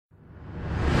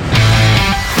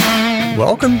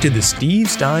Welcome to the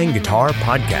Steve Stein Guitar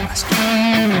Podcast,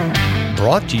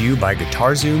 brought to you by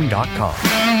GuitarZoom.com.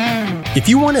 If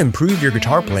you want to improve your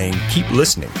guitar playing, keep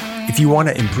listening. If you want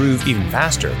to improve even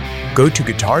faster, go to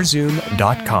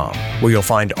GuitarZoom.com, where you'll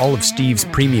find all of Steve's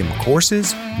premium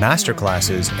courses,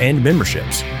 masterclasses, and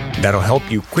memberships that'll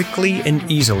help you quickly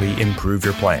and easily improve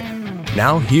your playing.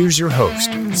 Now here's your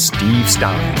host, Steve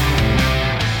Stein.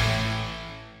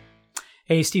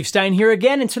 Hey, Steve Stein here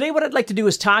again, and today what I'd like to do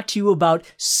is talk to you about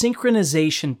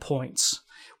synchronization points.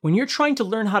 When you're trying to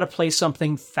learn how to play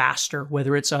something faster,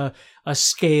 whether it's a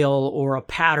scale or a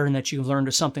pattern that you've learned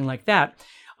or something like that,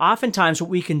 oftentimes what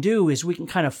we can do is we can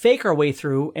kind of fake our way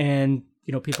through and,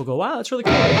 people go, wow, that's really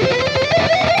cool.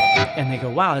 And they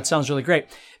go, wow, that sounds really great.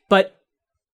 But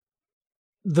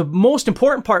the most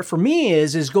important part for me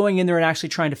is going in there and actually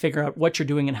trying to figure out what you're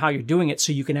doing and how you're doing it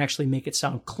so you can actually make it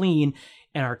sound clean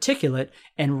and articulate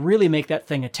and really make that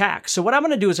thing attack. So what I'm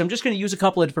going to do is I'm just going to use a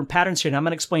couple of different patterns here, and I'm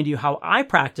going to explain to you how I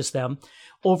practice them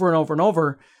over and over and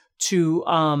over to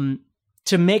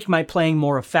make my playing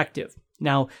more effective.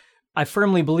 Now, I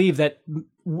firmly believe that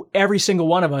every single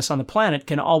one of us on the planet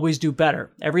can always do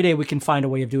better. Every day we can find a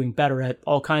way of doing better at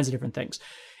all kinds of different things.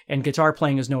 And guitar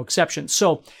playing is no exception.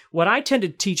 So what I tend to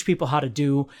teach people how to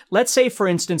do, let's say, for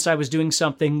instance, I was doing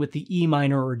something with the E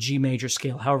minor or G major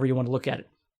scale, however you want to look at it.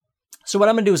 So what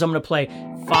I'm going to do is I'm going to play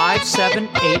 5, 7,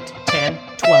 8, 10,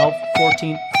 12,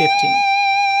 14, 15.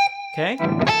 Okay?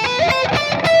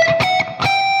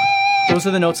 Those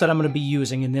are the notes that I'm going to be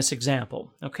using in this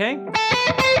example. Okay?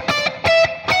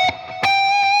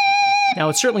 Now,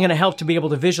 it's certainly going to help to be able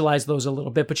to visualize those a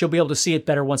little bit, but you'll be able to see it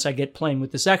better once I get playing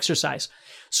with this exercise.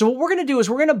 So what we're going to do is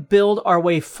we're going to build our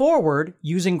way forward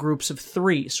using groups of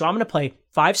 3. So I'm going to play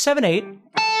 5, 7, 8.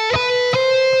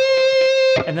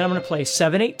 And then I'm going to play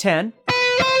 7, 8, 10.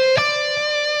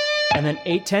 And then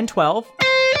 8, 10, 12.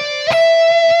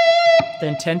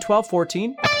 Then 10, 12,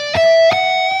 14.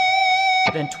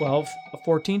 Then 12,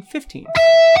 14, 15.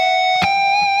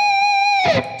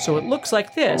 So it looks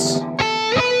like this.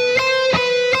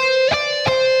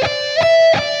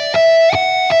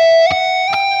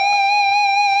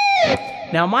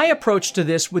 Now, my approach to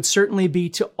this would certainly be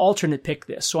to alternate pick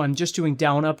this. So I'm just doing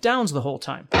down, up, downs the whole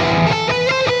time.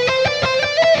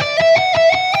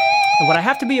 And what I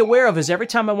have to be aware of is every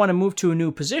time I want to move to a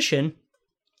new position,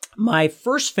 my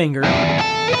first finger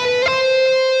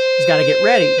has got to get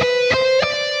ready.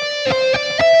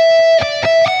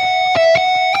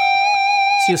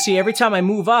 So you'll see every time I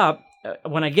move up,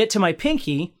 when I get to my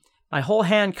pinky, my whole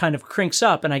hand kind of crinks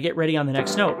up and I get ready on the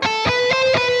next note.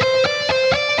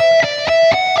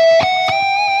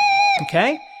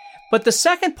 Okay? But the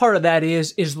second part of that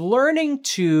is learning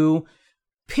to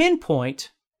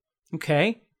pinpoint,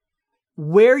 okay,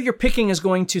 where your picking is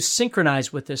going to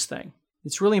synchronize with this thing.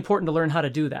 It's really important to learn how to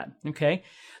do that, okay?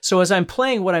 So as I'm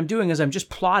playing, what I'm doing is I'm just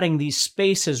plotting these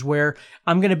spaces where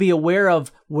I'm going to be aware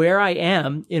of where I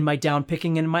am in my down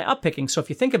picking and my up picking. So if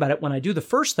you think about it, when I do the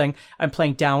first thing, I'm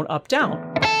playing down, up,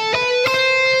 down.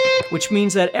 Which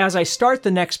means that as I start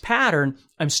the next pattern,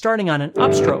 I'm starting on an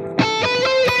upstroke.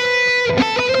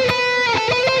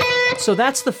 So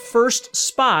that's the first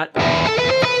spot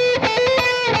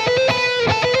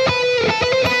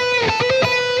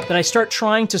that I start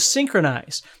trying to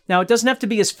synchronize. Now, it doesn't have to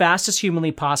be as fast as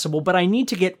humanly possible, but I need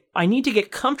to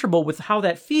get comfortable with how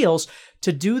that feels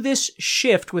to do this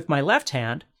shift with my left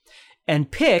hand and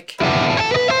pick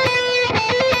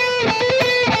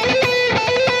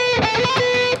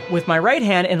with my right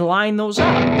hand and line those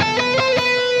up.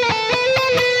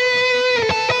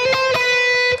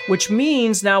 Which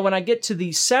means now when I get to the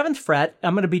 7th fret,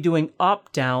 I'm going to be doing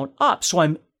up, down, up. So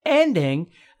I'm ending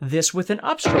this with an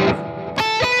upstroke.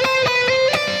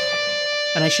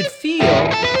 And I should feel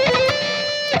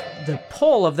the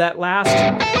pull of that last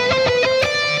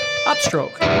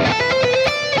upstroke.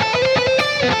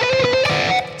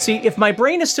 See, if my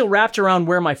brain is still wrapped around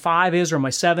where my 5 is or my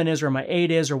 7 is or my 8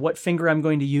 is or what finger I'm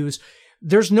going to use,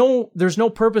 there's no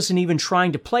purpose in even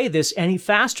trying to play this any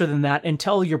faster than that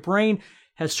until your brain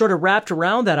has sort of wrapped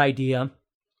around that idea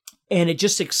and it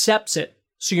just accepts it.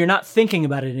 So you're not thinking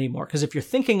about it anymore. Because if you're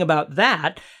thinking about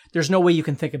that, there's no way you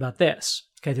can think about this.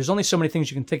 Okay, there's only so many things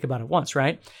you can think about at once,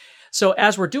 right? So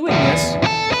as we're doing this,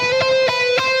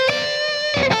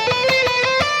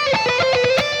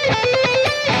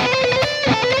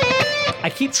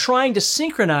 I keep trying to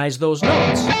synchronize those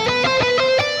notes.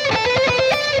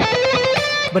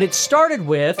 But it started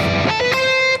with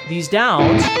these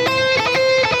downs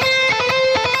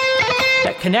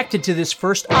that connected to this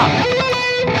first up.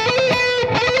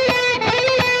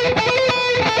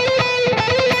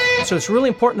 So it's really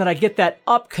important that I get that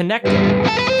up connected.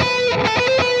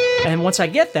 And once I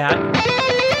get that,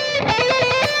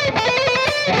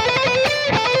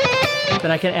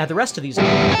 then I can add the rest of these in.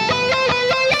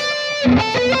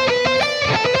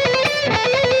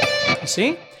 You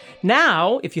see?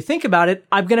 Now, if you think about it,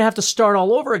 I'm going to have to start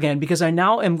all over again because I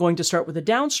now am going to start with a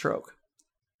downstroke.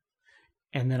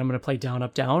 And then I'm going to play down,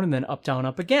 up, down, and then up, down,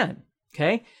 up again.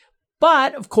 Okay?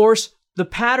 But, of course, the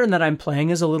pattern that I'm playing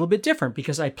is a little bit different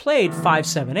because I played 5,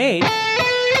 7, 8.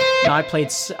 Now I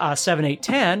played 7, 8,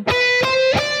 10.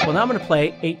 Well, now I'm going to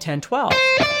play 8, 10, 12.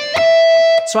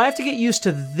 So I have to get used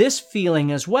to this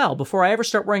feeling as well. Before I ever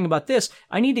start worrying about this,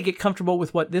 I need to get comfortable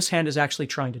with what this hand is actually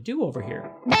trying to do over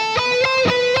here.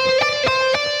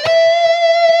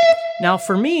 Now,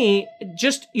 for me,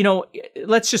 just,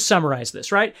 let's just summarize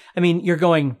this, right? I mean, you're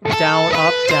going down,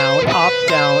 up, down, up,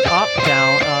 down, up,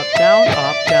 down, up, down,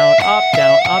 up, down, up,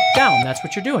 down, up, down. That's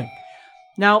what you're doing.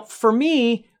 Now, for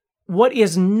me, what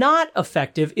is not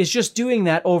effective is just doing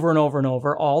that over and over and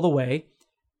over all the way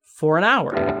for an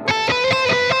hour.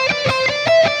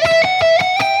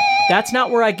 That's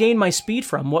not where I gain my speed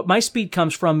from. What my speed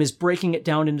comes from is breaking it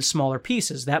down into smaller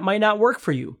pieces. That might not work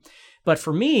for you. But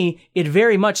for me, it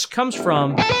very much comes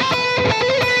from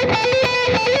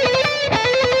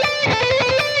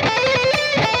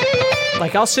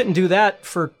like I'll sit and do that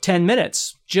for 10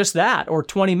 minutes, just that, or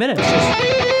 20 minutes.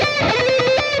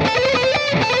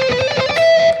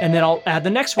 And then I'll add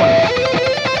the next one.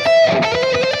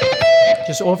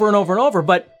 Just over and over and over.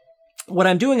 But what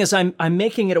I'm doing is I'm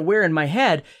making it aware in my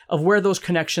head of where those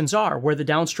connections are, where the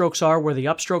downstrokes are, where the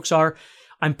upstrokes are.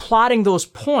 I'm plotting those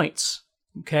points,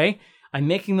 okay? I'm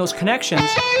making those connections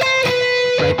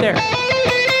right there.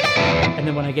 And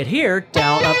then when I get here,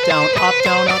 down, up, down, up,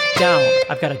 down, up, down.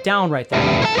 I've got a down right there.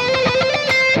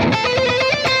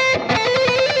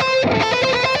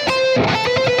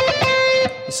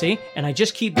 You see? And I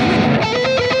just keep doing that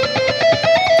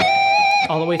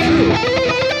all the way through.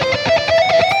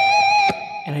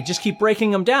 And I just keep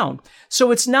breaking them down.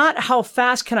 So it's not how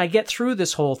fast can I get through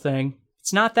this whole thing.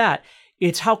 It's not that.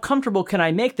 It's how comfortable can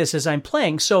I make this as I'm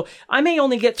playing. So I may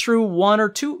only get through 1 or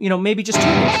 2, maybe just 2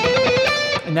 weeks.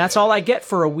 And that's all I get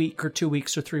for a week or 2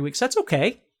 weeks or 3 weeks. That's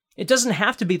okay. It doesn't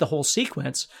have to be the whole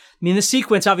sequence. I mean, the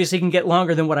sequence obviously can get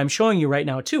longer than what I'm showing you right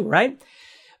now too, right?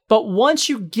 But once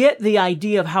you get the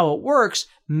idea of how it works,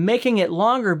 making it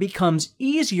longer becomes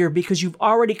easier because you've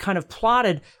already kind of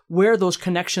plotted where those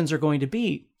connections are going to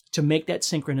be to make that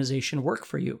synchronization work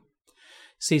for you.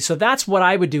 See, so that's what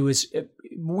I would do is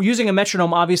using a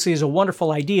metronome obviously is a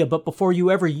wonderful idea, but before you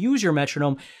ever use your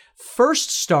metronome, first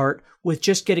start with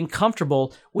just getting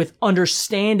comfortable with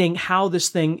understanding how this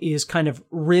thing is kind of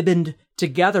ribboned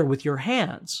together with your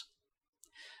hands.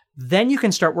 Then you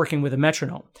can start working with a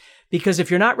metronome. Because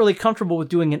if you're not really comfortable with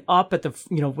doing an up at the,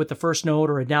 with the first note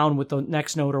or a down with the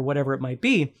next note or whatever it might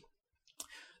be,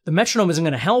 the metronome isn't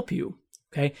going to help you.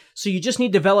 Okay, so you just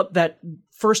need to develop the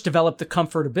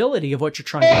comfortability of what you're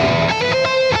trying to do.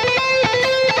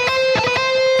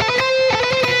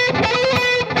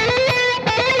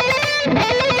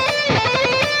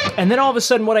 And then all of a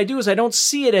sudden what I do is I don't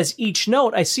see it as each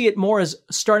note, I see it more as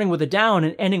starting with a down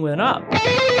and ending with an up.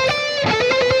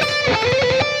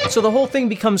 So the whole thing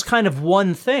becomes kind of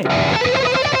one thing.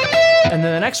 And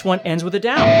then the next one ends with a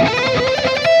down.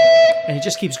 And it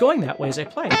just keeps going that way as I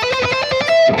play.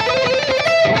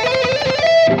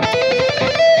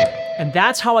 And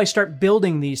that's how I start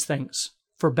building these things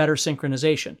for better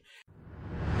synchronization.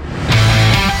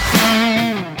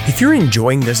 If you're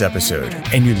enjoying this episode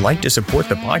and you'd like to support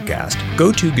the podcast,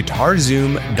 go to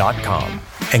guitarzoom.com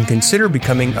and consider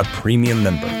becoming a premium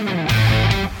member.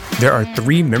 There are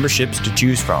 3 memberships to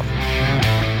choose from.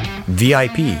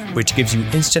 VIP, which gives you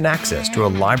instant access to a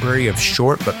library of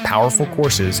short but powerful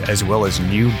courses as well as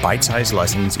new bite-sized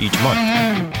lessons each month.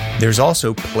 There's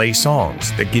also Play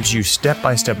Songs that gives you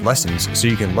step-by-step lessons so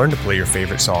you can learn to play your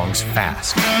favorite songs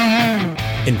fast.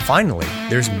 And finally,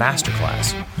 there's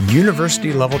Masterclass,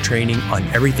 university-level training on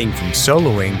everything from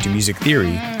soloing to music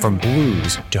theory, from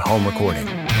blues to home recording.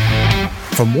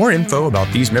 For more info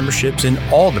about these memberships and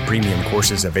all the premium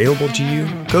courses available to you,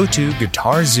 go to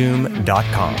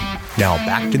guitarzoom.com. Now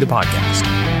back to the podcast.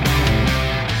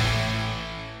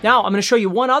 Now I'm going to show you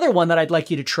one other one that I'd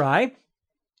like you to try.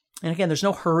 And again, there's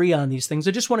no hurry on these things.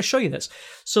 I just want to show you this.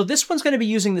 So this one's going to be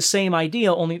using the same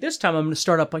idea, only this time I'm going to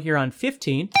start up here on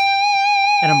 15.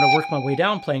 And I'm going to work my way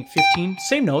down playing 15,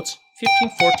 same notes, 15,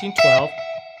 14, 12,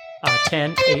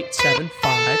 10, 8, 7,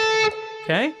 5.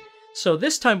 Okay? So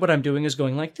this time what I'm doing is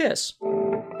going like this.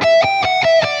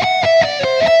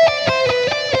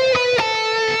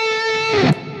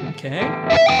 Okay.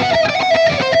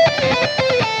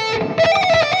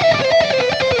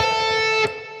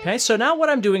 Okay, so now what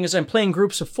I'm doing is I'm playing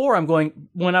groups of 4.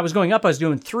 When I was going up, I was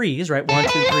doing 3s, right? 1, 2,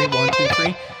 3, 1, 2, 3.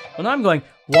 Well, now I'm going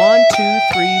 1, 2,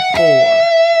 3, 4.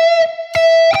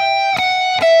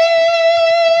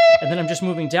 And then I'm just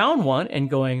moving down 1 and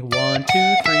going 1,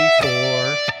 2, 3, 4.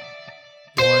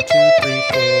 1, 2, 3,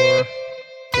 4.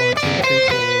 1, 2, 3,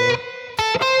 4.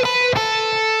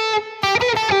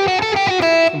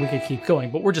 And we could keep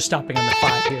going, but we're just stopping on the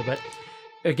 5 here. But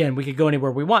again, we could go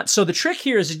anywhere we want. So the trick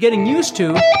here is getting used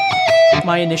to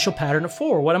my initial pattern of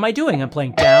 4. What am I doing? I'm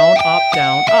playing down, up,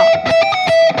 up.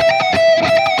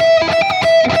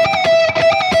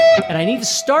 And I need to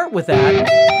start with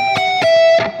that.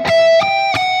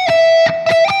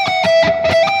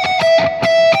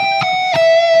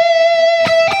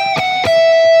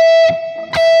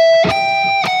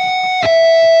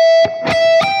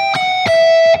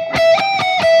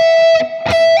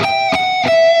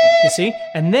 See?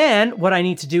 And then what I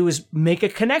need to do is make a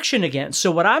connection again. So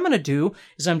what I'm going to do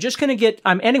is I'm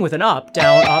ending with an up,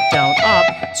 down, up, down,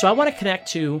 up. So I want to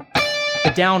connect to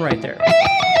the down right there.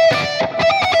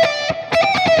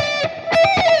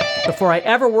 Before I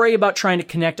ever worry about trying to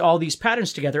connect all these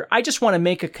patterns together, I just want to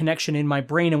make a connection in my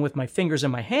brain and with my fingers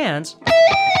and my hands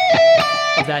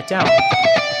of that down.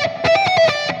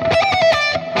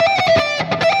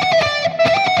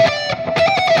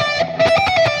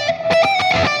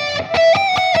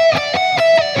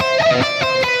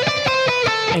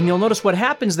 And you'll notice what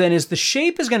happens then is the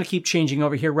shape is going to keep changing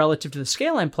over here relative to the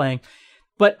scale I'm playing,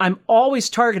 but I'm always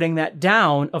targeting that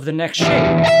down of the next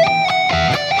shape.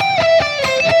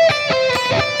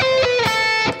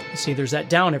 See, there's that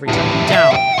down every time.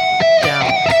 Down,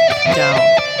 down, down,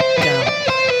 down.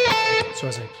 So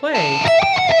as I play,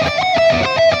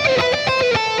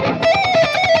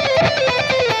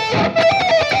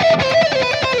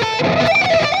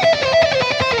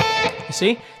 you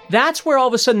see? That's where all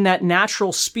of a sudden that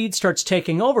natural speed starts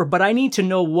taking over, but I need to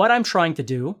know what I'm trying to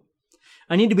do.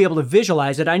 I need to be able to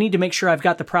visualize it. I need to make sure I've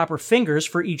got the proper fingers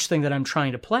for each thing that I'm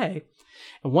trying to play.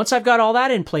 And once I've got all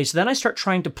that in place, then I start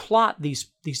trying to plot these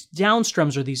down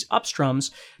strums or these up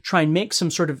strums, try and make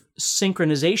some sort of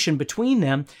synchronization between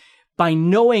them by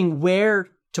knowing where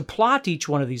to plot each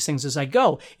one of these things as I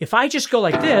go. If I just go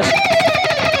like this,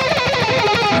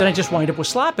 then I just wind up with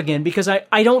slop again because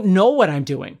I don't know what I'm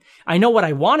doing. I know what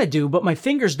I want to do, but my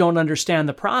fingers don't understand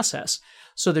the process.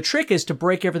 So the trick is to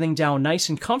break everything down nice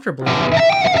and comfortably.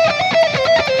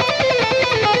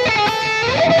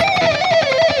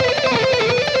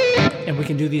 And we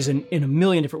can do these in a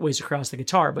million different ways across the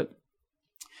guitar, but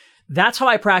that's how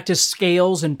I practice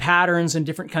scales and patterns and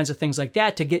different kinds of things like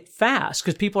that to get fast.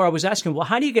 Because people are always asking, well,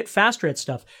 how do you get faster at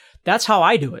stuff? That's how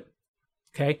I do it.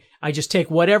 Okay, I just take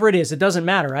whatever it is. It doesn't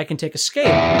matter. I can take a scale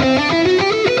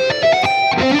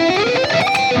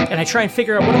and I try and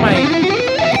figure out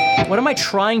what am I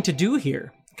trying to do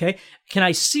here? Okay, can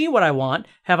I see what I want?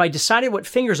 Have I decided what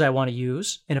fingers I want to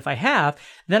use? And if I have,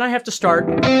 then I have to start.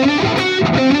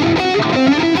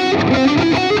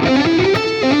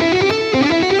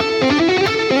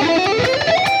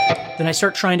 Then I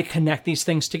start trying to connect these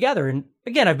things together. And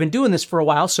again, I've been doing this for a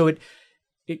while, so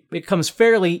it comes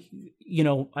fairly,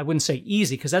 I wouldn't say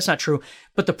easy because that's not true,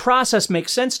 but the process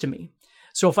makes sense to me.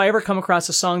 So if I ever come across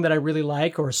a song that I really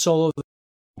like, or a solo that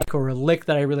I like, or a lick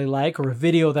that I really like, or a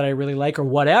video that I really like, or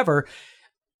whatever,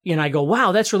 I go,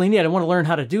 wow, that's really neat. I want to learn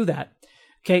how to do that.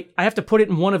 Okay, I have to put it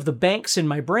in one of the banks in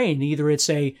my brain. Either it's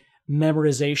a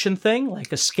memorization thing,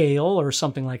 like a scale or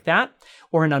something like that,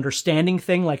 or an understanding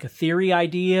thing, like a theory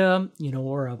idea,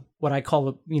 or what I call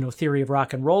a theory of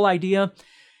rock and roll idea.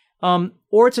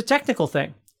 Or it's a technical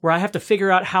thing where I have to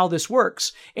figure out how this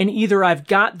works. And either I've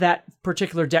got that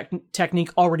particular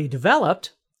technique already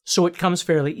developed, so it comes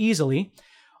fairly easily,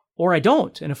 or I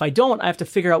don't. And if I don't, I have to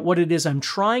figure out what it is I'm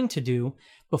trying to do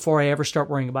before I ever start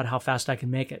worrying about how fast I can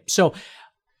make it. So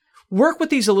work with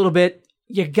these a little bit.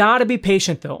 You got to be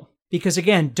patient though, because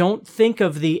again, don't think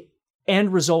of the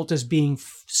end result as being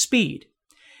speed.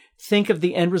 Think of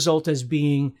the end result as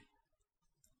being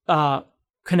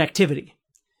connectivity.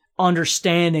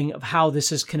 Understanding of how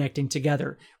this is connecting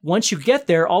together. Once you get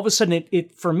there, all of a sudden,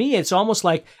 for me, it's almost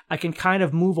like I can kind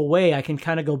of move away. I can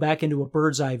kind of go back into a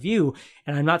bird's eye view,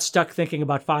 and I'm not stuck thinking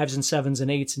about 5s and 7s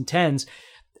and 8s and 10s.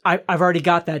 I've already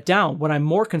got that down. What I'm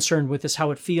more concerned with is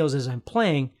how it feels as I'm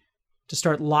playing to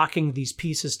start locking these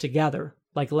pieces together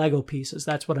like Lego pieces.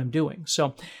 That's what I'm doing.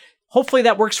 So hopefully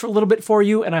that works for a little bit for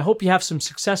you, and I hope you have some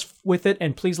success with it,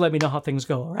 and please let me know how things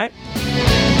go, all right?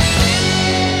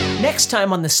 Next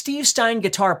time on the Steve Stein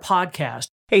Guitar Podcast.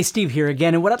 Hey, Steve here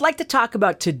again, and what I'd like to talk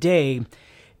about today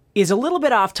is a little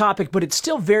bit off topic, but it's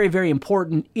still very, very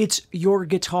important. It's your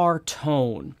guitar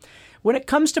tone. when it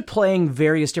comes to playing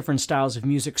various different styles of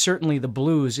music, certainly the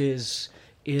blues is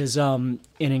an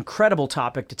incredible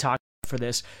topic to talk about for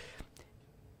this.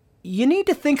 You need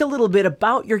to think a little bit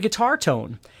about your guitar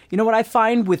tone. You know, what I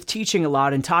find with teaching a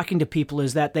lot and talking to people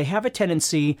is that they have a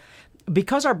tendency,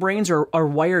 because our brains are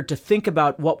wired to think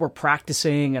about what we're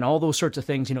practicing and all those sorts of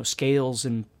things, you know, scales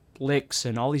and licks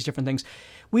and all these different things,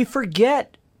 we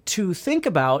forget to think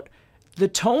about the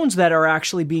tones that are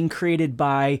actually being created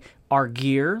by our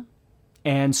gear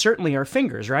and certainly our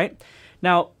fingers, right?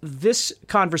 Now, this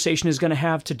conversation is going to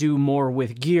have to do more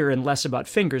with gear and less about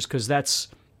fingers, because that's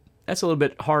a little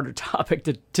bit harder topic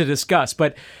to discuss.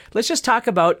 But let's just talk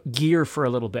about gear for a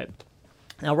little bit.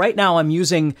 Now, right now I'm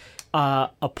using a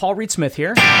Paul Reed Smith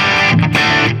here.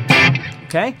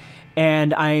 Okay.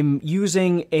 And I'm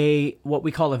using what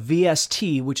we call a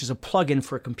VST, which is a plugin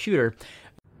for a computer.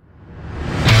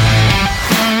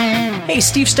 Hey,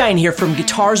 Steve Stein here from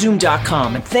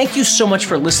GuitarZoom.com, and thank you so much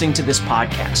for listening to this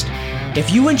podcast.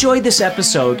 If you enjoyed this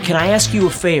episode, can I ask you a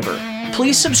favor?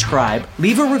 Please subscribe,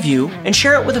 leave a review, and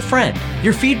share it with a friend.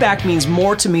 Your feedback means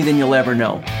more to me than you'll ever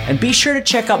know. And be sure to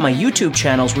check out my YouTube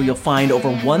channels, where you'll find over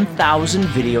 1,000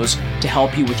 videos to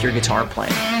help you with your guitar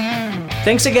playing.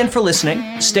 Thanks again for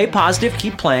listening. Stay positive,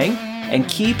 keep playing, and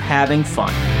keep having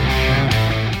fun.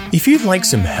 If you'd like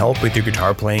some help with your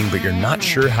guitar playing but you're not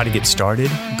sure how to get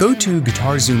started, go to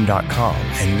GuitarZoom.com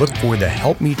and look for the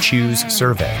Help Me Choose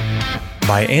survey.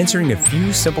 By answering a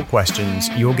few simple questions,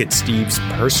 you'll get Steve's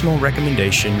personal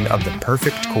recommendation of the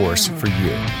perfect course for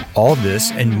you. All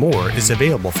this and more is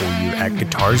available for you at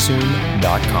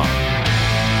GuitarZoom.com.